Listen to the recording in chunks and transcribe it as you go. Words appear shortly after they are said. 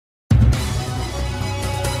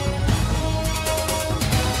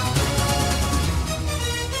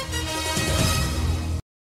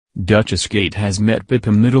Duchess Kate has met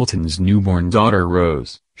Pippa Middleton's newborn daughter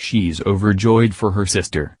Rose. She's overjoyed for her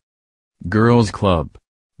sister. Girls Club.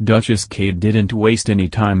 Duchess Kate didn't waste any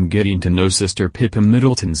time getting to know sister Pippa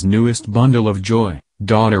Middleton's newest bundle of joy,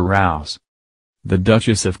 daughter Rose. The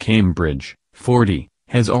Duchess of Cambridge, 40,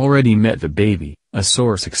 has already met the baby, a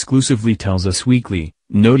source exclusively tells Us Weekly,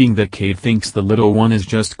 noting that Kate thinks the little one is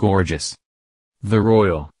just gorgeous. The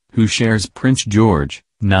royal, who shares Prince George,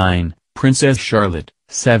 9, Princess Charlotte,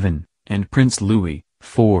 7, and Prince Louis,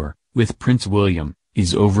 4, with Prince William,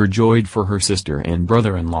 is overjoyed for her sister and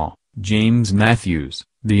brother-in-law, James Matthews,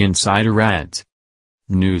 the insider adds.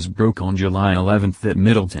 News broke on July 11 that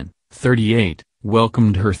Middleton, 38,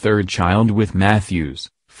 welcomed her third child with Matthews,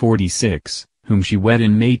 46, whom she wed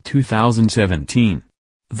in May 2017.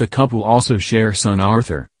 The couple also share son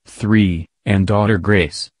Arthur, 3, and daughter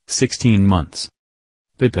Grace, 16 months.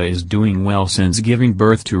 Pippa is doing well since giving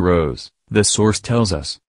birth to Rose, the source tells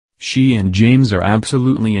us. She and James are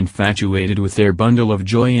absolutely infatuated with their bundle of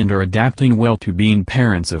joy and are adapting well to being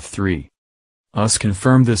parents of 3. Us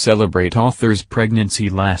confirmed the Celebrate author's pregnancy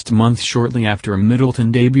last month shortly after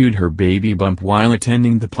Middleton debuted her baby bump while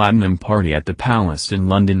attending the Platinum Party at the Palace in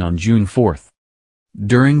London on June 4.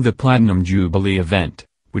 During the Platinum Jubilee event,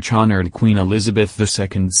 which honored Queen Elizabeth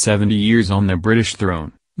II's 70 years on the British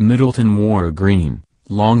throne, Middleton wore a green,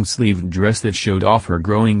 long-sleeved dress that showed off her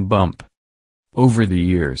growing bump. Over the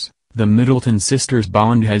years, the Middleton sisters'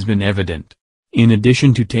 bond has been evident. In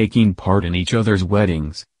addition to taking part in each other's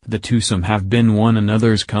weddings, the twosome have been one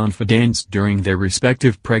another's confidants during their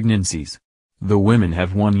respective pregnancies. The women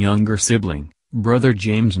have one younger sibling, brother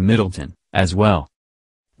James Middleton, as well.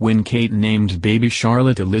 When Kate named baby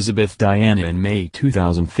Charlotte Elizabeth Diana in May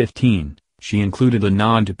 2015, she included a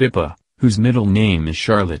nod to Pippa, whose middle name is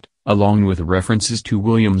Charlotte, along with references to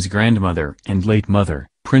William's grandmother and late mother,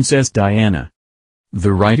 Princess Diana.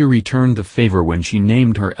 The writer returned the favor when she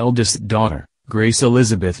named her eldest daughter, Grace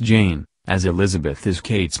Elizabeth Jane, as Elizabeth is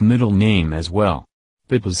Kate's middle name as well.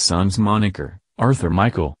 Pippa's son's moniker, Arthur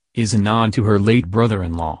Michael, is a nod to her late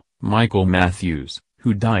brother-in-law, Michael Matthews,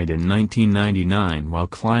 who died in 1999 while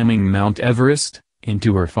climbing Mount Everest, and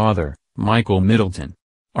to her father, Michael Middleton.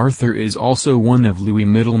 Arthur is also one of Louis'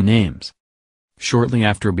 middle names. Shortly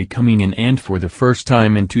after becoming an aunt for the first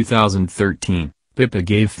time in 2013, Pippa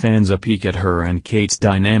gave fans a peek at her and Kate's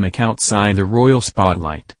dynamic outside the royal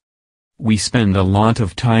spotlight. "We spend a lot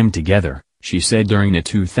of time together," she said during a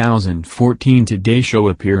 2014 Today Show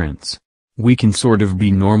appearance. "We can sort of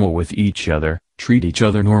be normal with each other, treat each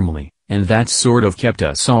other normally, and that's sort of kept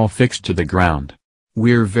us all fixed to the ground.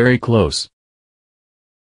 We're very close."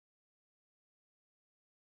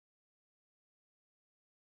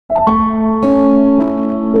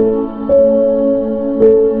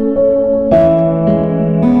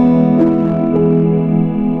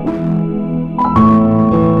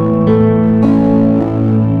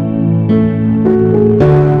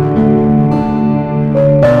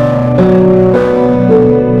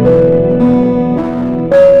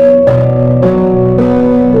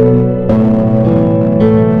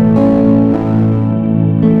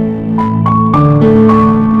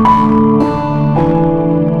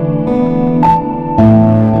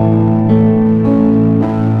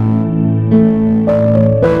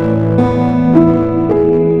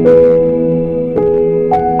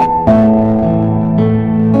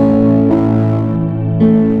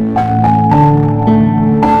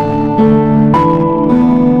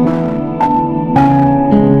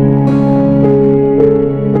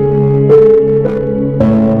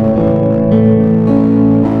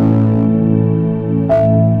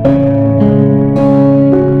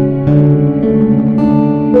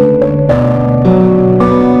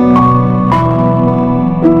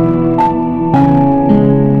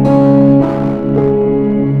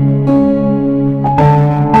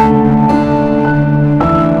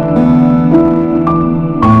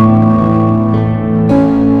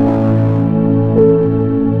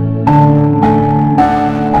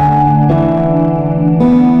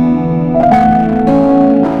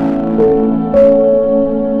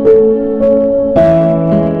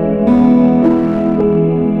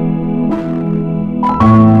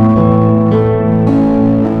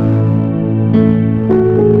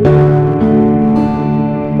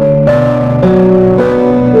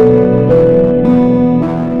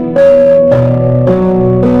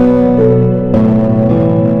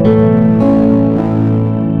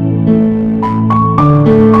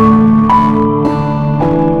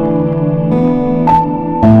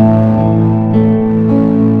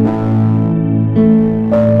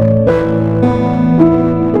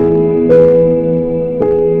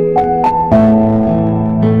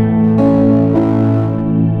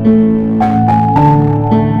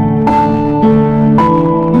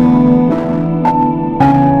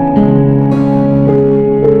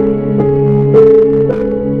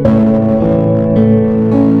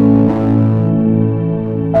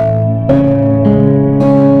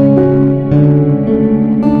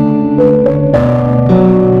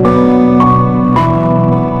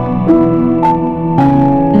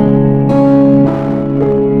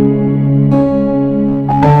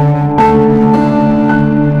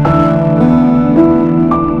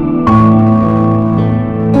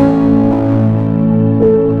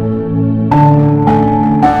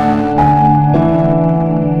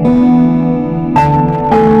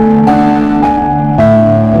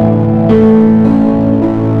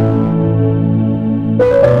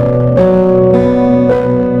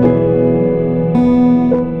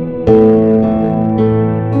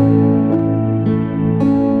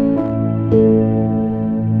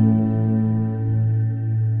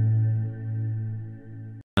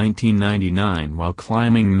 1999 while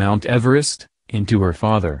climbing Mount Everest, and to her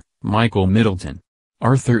father, Michael Middleton.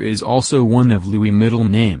 Arthur is also one of Louis' middle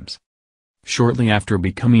names. Shortly after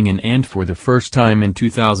becoming an aunt for the first time in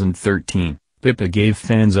 2013, Pippa gave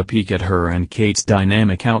fans a peek at her and Kate's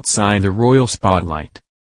dynamic outside the royal spotlight.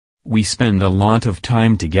 "We spend a lot of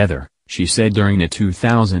time together," she said during a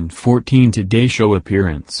 2014 Today Show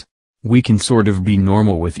appearance. "We can sort of be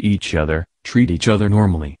normal with each other, treat each other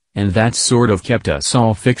normally, and that's sort of kept us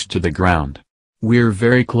all fixed to the ground. We're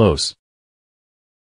very close."